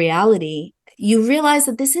the reality, you realize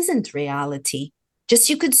that this isn't reality. Just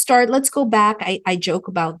you could start, let's go back. I joke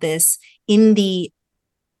about this in the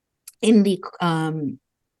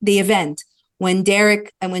event when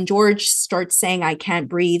Derek and when George starts saying, I can't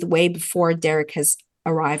breathe, way before Derek has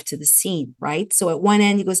arrived to the scene, right? So at one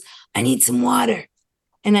end, he goes, I need some water.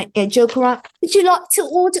 And I joke around, would you like to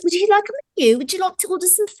order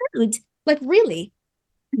some food? Like, really?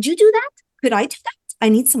 Could you do that? Could I do that? I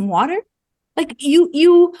need some water. Like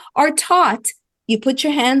you are taught, you put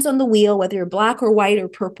your hands on the wheel, whether you're black or white or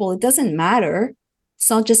purple, it doesn't matter. It's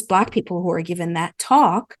not just Black people who are given that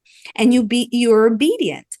talk, and you're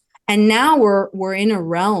obedient. And now we're in a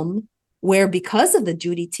realm where, because of the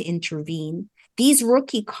duty to intervene, these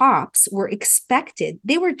rookie cops were expected,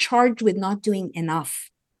 they were charged with not doing enough.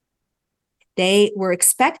 They were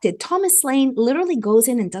expected. Thomas Lane literally goes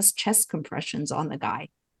in and does chest compressions on the guy.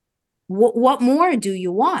 What more do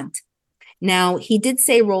you want? Now, he did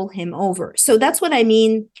say roll him over. So that's what I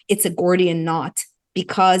mean. It's a Gordian knot,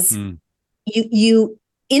 because you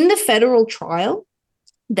in the federal trial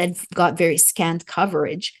that got very scant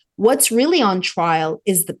coverage, what's really on trial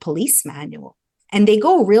is the police manual. And they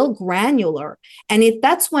go real granular. And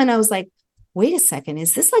that's when I was like, wait a second,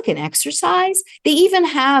 is this like an exercise? They even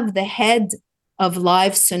have the head of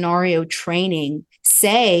live scenario training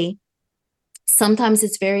say, sometimes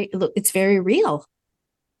it's very real.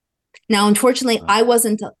 Now, unfortunately, I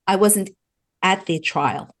wasn't at the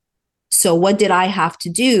trial. So what did I have to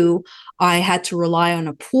do? I had to rely on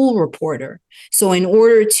a pool reporter. So in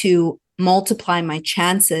order to multiply my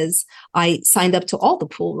chances, I signed up to all the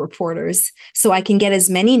pool reporters so I can get as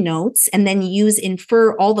many notes and then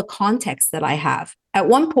infer all the context that I have. At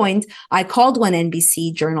one point, I called one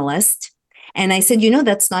NBC journalist and I said,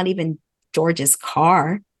 that's not even George's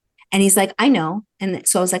car. And he's like, I know. And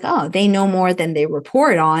so I was like, oh, they know more than they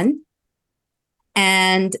report on.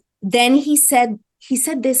 And then he said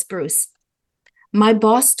this, Bruce, my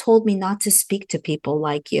boss told me not to speak to people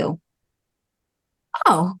like you.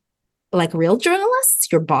 Oh, like real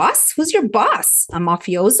journalists? Your boss? Who's your boss? A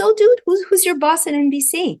mafioso dude? Who's your boss at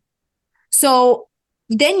NBC? So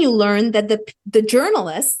then you learn that the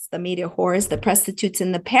journalists, the media whores, the prostitutes,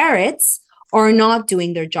 and the parrots are not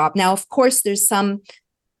doing their job. Now, of course, there's some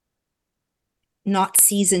not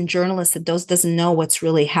seasoned journalists that doesn't know what's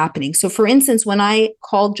really happening. So for instance, when I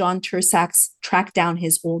called John Tursak's, tracked down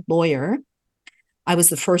his old lawyer, I was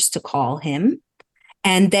the first to call him.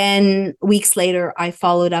 And then weeks later, I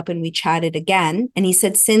followed up and we chatted again. And he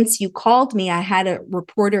said, since you called me, I had a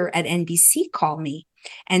reporter at NBC call me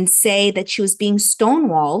and say that she was being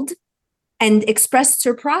stonewalled and expressed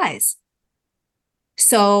surprise.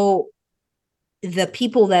 So the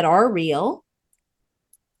people that are real,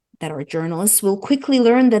 that are journalists, will quickly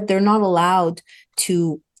learn that they're not allowed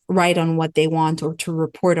to write on what they want or to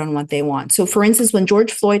report on what they want. So for instance, when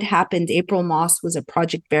George Floyd happened, April Moss was a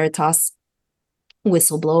Project Veritas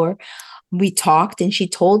whistleblower. We talked and she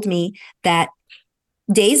told me that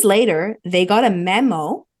days later, they got a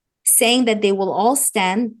memo saying that they will all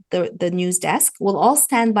stand, the news desk will all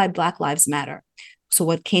stand by Black Lives Matter. So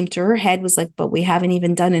what came to her head was like, but we haven't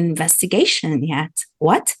even done an investigation yet.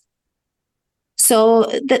 What? So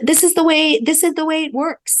this is the way it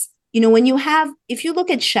works. If you look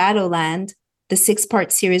at Shadowland, the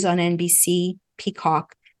 6-part series on NBC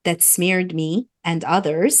Peacock that smeared me and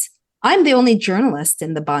others, I'm the only journalist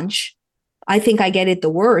in the bunch. I think I get it the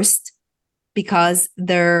worst because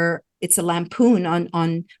it's a lampoon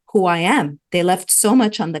on who I am. They left so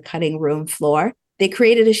much on the cutting room floor. They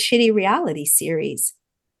created a shitty reality series.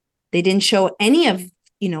 They didn't show any of,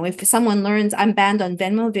 if someone learns I'm banned on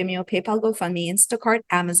Venmo, Vimeo, PayPal, GoFundMe, Instacart,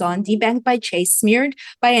 Amazon, debanked by Chase, smeared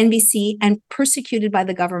by NBC, and persecuted by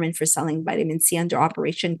the government for selling vitamin C under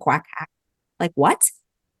Operation Quack Hack. Like, what?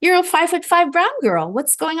 You're a 5'5" brown girl.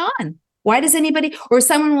 What's going on? Why does anybody, or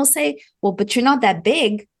someone will say, well, but you're not that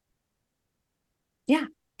big. Yeah,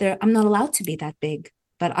 I'm not allowed to be that big,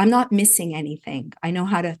 but I'm not missing anything. I know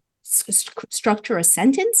how to structure a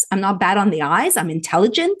sentence. I'm not bad on the eyes. I'm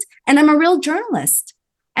intelligent, and I'm a real journalist.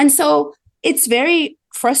 And so it's very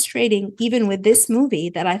frustrating, even with this movie,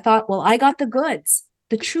 that I thought, well, I got the goods.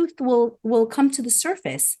 The truth will come to the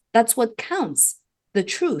surface. That's what counts. The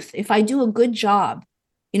truth. If I do a good job,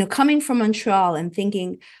 coming from Montreal and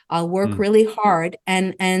thinking I'll work really hard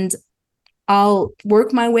and I'll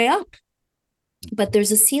work my way up. But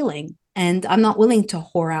there's a ceiling, and I'm not willing to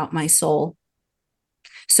whore out my soul.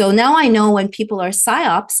 So now I know when people are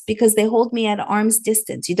psyops because they hold me at arm's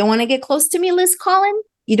distance. You don't want to get close to me, Liz Collin?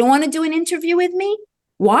 You don't want to do an interview with me?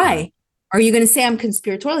 Why? Are you going to say I'm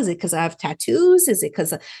conspiratorial? Is it because I have tattoos? Is it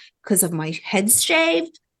because of my head's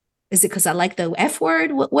shaved? Is it because I like the F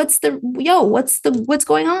word? What's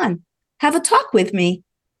going on? Have a talk with me.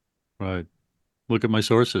 Right. Look at my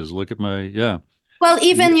sources. Look at my, Well,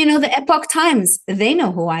 even, the Epoch Times, they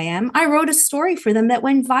know who I am. I wrote a story for them that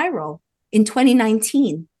went viral in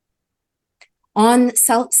 2019 on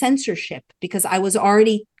censorship because I was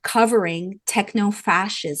already covering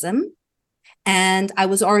techno-fascism and I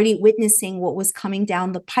was already witnessing what was coming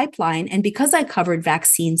down the pipeline. And because I covered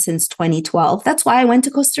vaccines since 2012, that's why I went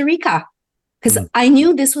to Costa Rica, because I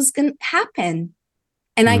knew this was going to happen.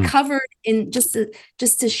 And I covered just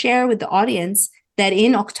to share with the audience that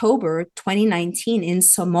in October 2019 in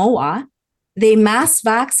Samoa, they mass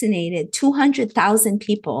vaccinated 200,000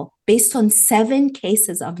 people based on 7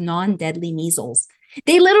 cases of non-deadly measles.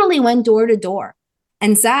 They literally went door to door.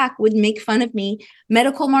 And Zach would make fun of me,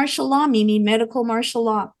 medical martial law, Mimi, medical martial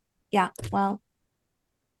law. Yeah, well.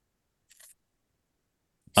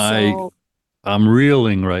 I'm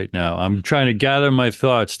reeling right now. I'm trying to gather my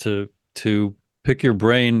thoughts to pick your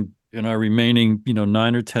brain in our remaining,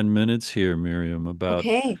 9 or 10 minutes here, Maryam, about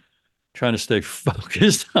trying to stay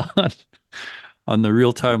focused on the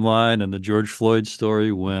real timeline and the George Floyd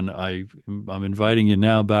story when I'm inviting you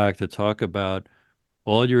now back to talk about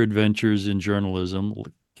all your adventures in journalism.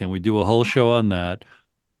 Can we do a whole show on that?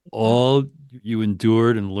 All you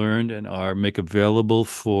endured and learned and make available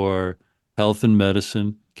for health and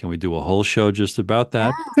medicine. Can we do a whole show just about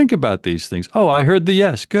that? Yeah. Think about these things. Oh, I heard the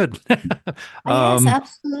yes. Good. Yes,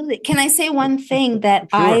 absolutely. Can I say one thing that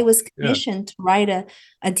Sure. I was commissioned to write a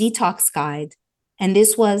detox guide, and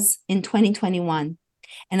this was in 2021,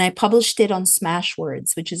 and I published it on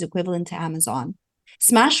Smashwords, which is equivalent to Amazon.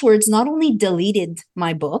 Smashwords not only deleted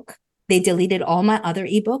my book, they deleted all my other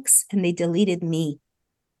ebooks, and they deleted me,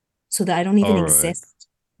 so that I don't even exist.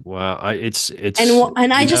 Wow, it's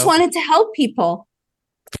and I just wanted to help people.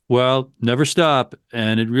 Well, never stop.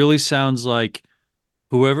 And it really sounds like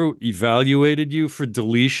whoever evaluated you for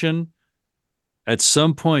deletion, at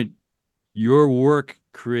some point, your work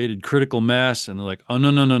created critical mass, and they're like, oh,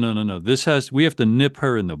 no. We have to nip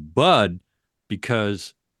her in the bud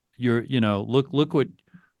because look what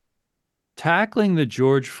tackling the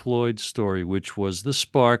George Floyd story, which was the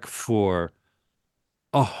spark for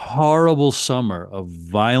a horrible summer of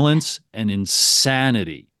violence and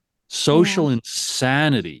insanity. Social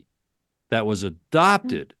insanity that was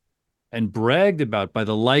adopted and bragged about by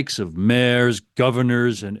the likes of mayors,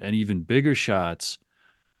 governors, and even bigger shots.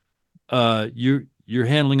 You're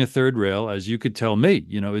handling a third rail, as you could tell me.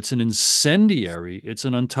 It's an incendiary, it's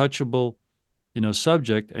an untouchable,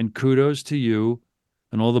 subject. And kudos to you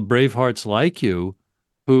and all the brave hearts like you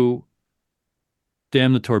who,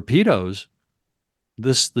 damn the torpedoes.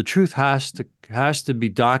 The truth has to be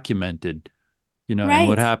documented. And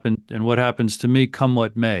what happens to me, come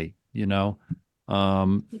what may,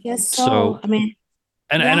 I guess so. I mean,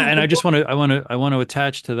 and I just want to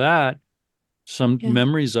attach to that some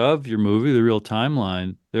memories of your movie, The Real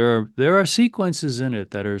Timeline. There are sequences in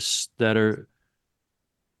it that are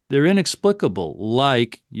they're inexplicable,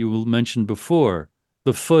 like you mentioned before,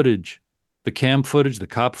 the footage, the cam footage, the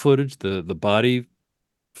cop footage, the body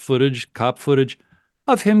footage, cop footage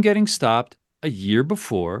of him getting stopped a year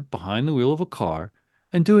before behind the wheel of a car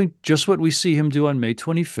and doing just what we see him do on May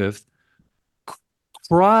 25th,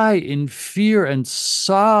 cry in fear and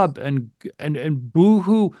sob and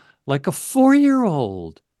boo-hoo like a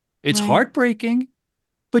 4-year-old. It's heartbreaking,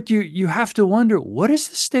 but you have to wonder, what is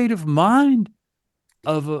the state of mind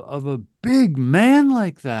of a big man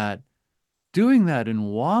like that doing that,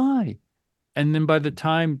 and why? And then by the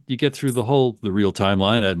time you get through the real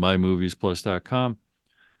timeline at mymoviesplus.com,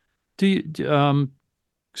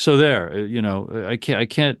 so there, I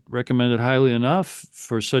can't recommend it highly enough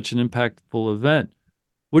for such an impactful event.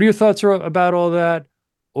 What are your thoughts about all that?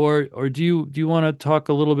 or do you want to talk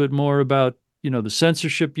a little bit more about, the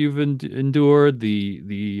censorship you've endured, the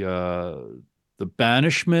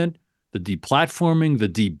banishment, the deplatforming, the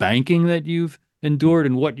debanking that you've endured,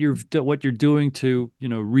 and what you're doing to,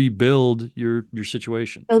 rebuild your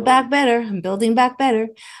situation? Build back better. I'm building back better.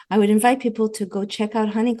 I would invite people to go check out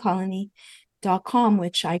honeycolony.com,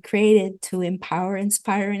 which I created to empower,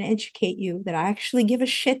 inspire, and educate you that I actually give a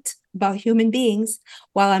shit about human beings,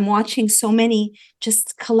 while I'm watching so many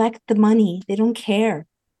just collect the money. They don't care.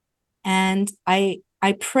 And I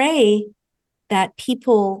pray that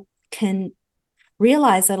people can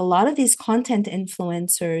realize that a lot of these content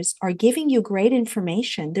influencers are giving you great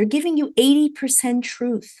information. They're giving you 80%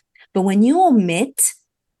 truth. But when you omit,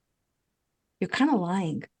 you're kind of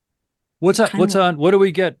lying. What do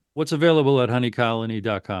we get? What's available at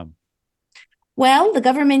honeycolony.com? Well, the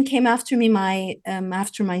government came after me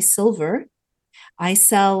after my silver. I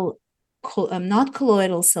sell not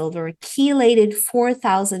colloidal silver, chelated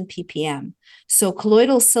 4,000 ppm. So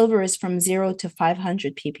colloidal silver is from 0 to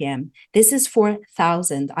 500 ppm. This is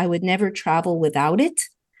 4,000. I would never travel without it,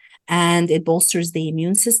 and it bolsters the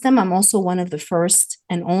immune system. I'm also one of the first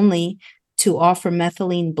and only to offer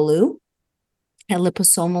methylene blue, a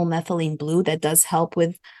liposomal methylene blue that does help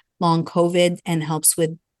with long COVID and helps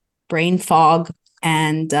with brain fog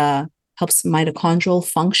and helps mitochondrial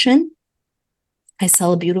function. I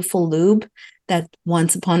sell a beautiful lube that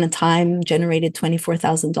once upon a time generated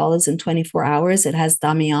 $24,000 in 24 hours. It has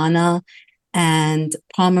Damiana and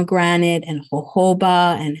pomegranate and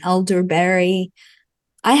jojoba and elderberry.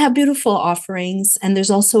 I have beautiful offerings, and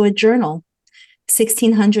there's also a journal,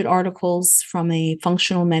 1,600 articles from a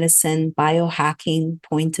functional medicine biohacking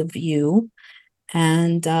point of view.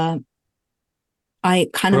 And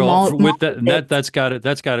I kind of with that's got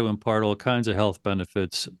to impart all kinds of health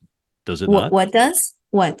benefits, does it not? What does?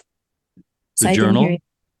 What? The journal?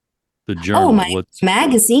 The journal. Oh, my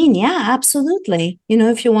magazine. Yeah, absolutely.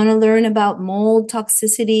 If you want to learn about mold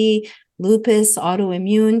toxicity, lupus,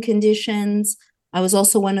 autoimmune conditions. I was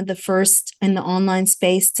also one of the first in the online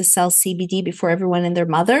space to sell CBD before everyone and their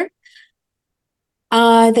mother.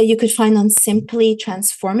 That you could find on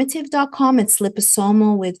simplytransformative.com. It's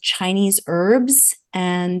liposomal with Chinese herbs,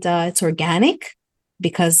 and it's organic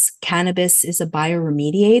because cannabis is a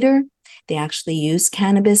bioremediator. They actually use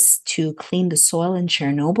cannabis to clean the soil in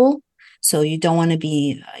Chernobyl. So you don't want to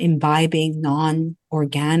be imbibing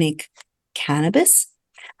non-organic cannabis.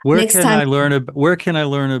 Where can I learn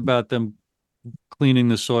about them cleaning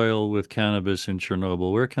the soil with cannabis in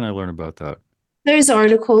Chernobyl? Where can I learn about that? There's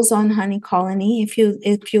articles on Honey Colony. If you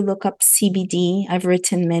look up CBD, I've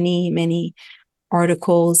written many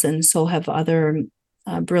articles, and so have other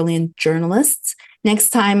brilliant journalists.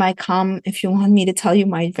 Next time I come, if you want me to tell you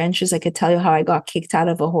my adventures, I could tell you how I got kicked out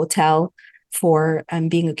of a hotel for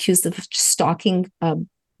being accused of stalking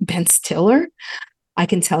Ben Stiller. I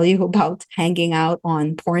can tell you about hanging out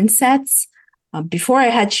on porn sets. Before I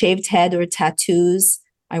had shaved head or tattoos,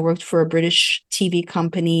 I worked for a British TV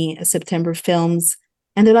company, September Films,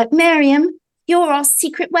 and they're like, Maryam, you're our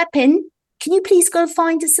secret weapon. Can you please go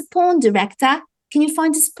find us a porn director? Can you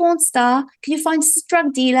find us a porn star? Can you find us a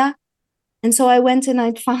drug dealer? And so I went and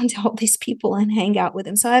I found all these people and hang out with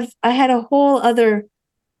them. So I had a whole other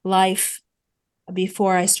life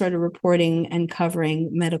before I started reporting and covering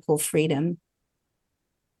medical freedom.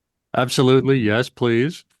 Absolutely. Yes,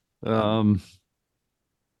 please. What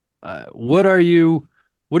are you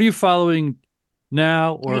following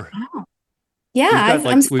now? Or yeah,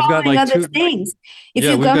 I'm following other things. If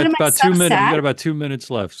you go to my Substack, we've got about 2 minutes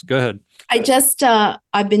left. Go ahead.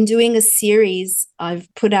 I've been doing a series. I've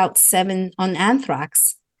put out 7 on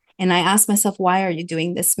anthrax, and I asked myself, why are you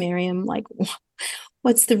doing this, Maryam? Like,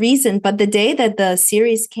 what's the reason? But the day that the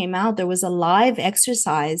series came out, there was a live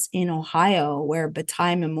exercise in Ohio where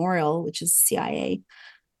Bataille Memorial, which is CIA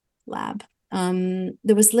lab,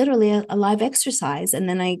 there was literally a live exercise. And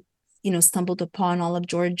then I, stumbled upon all of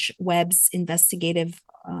George Webb's investigative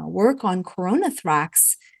work on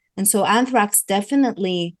coronathrax. And so anthrax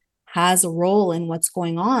definitely has a role in what's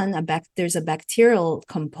going on. There's a bacterial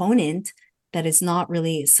component that is not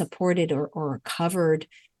really supported or covered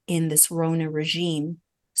in this Rona regime.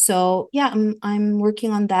 So yeah, I'm working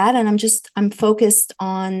on that, and I'm focused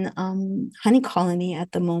on Honey Colony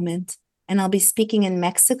at the moment. And I'll be speaking in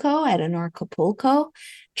Mexico at an Acapulco.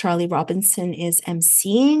 Charlie Robinson is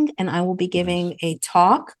emceeing, and I will be giving a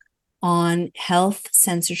talk on health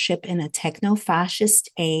censorship in a techno-fascist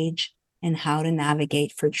age and how to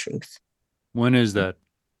navigate for truth. When is that?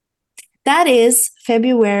 That is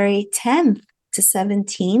February 10th to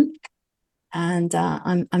 17th. And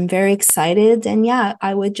I'm very excited. And yeah,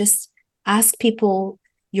 I would just ask people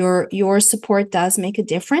your support does make a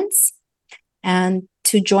difference. And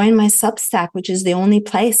to join my Substack, which is the only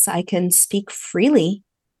place I can speak freely.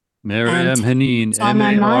 Maryam Henein,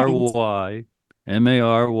 MaryamHenein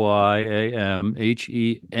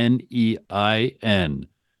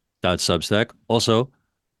 .substack, also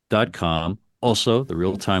 .com, also the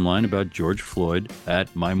real timeline about George Floyd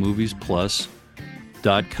at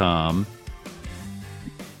mymoviesplus.com.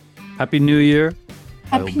 Happy New Year.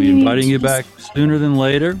 I'll be inviting you back sooner than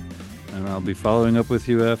later, and I'll be following up with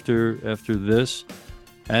you after this.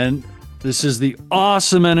 And this is the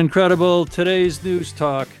awesome and incredible Today's News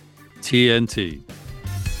Talk, TNT.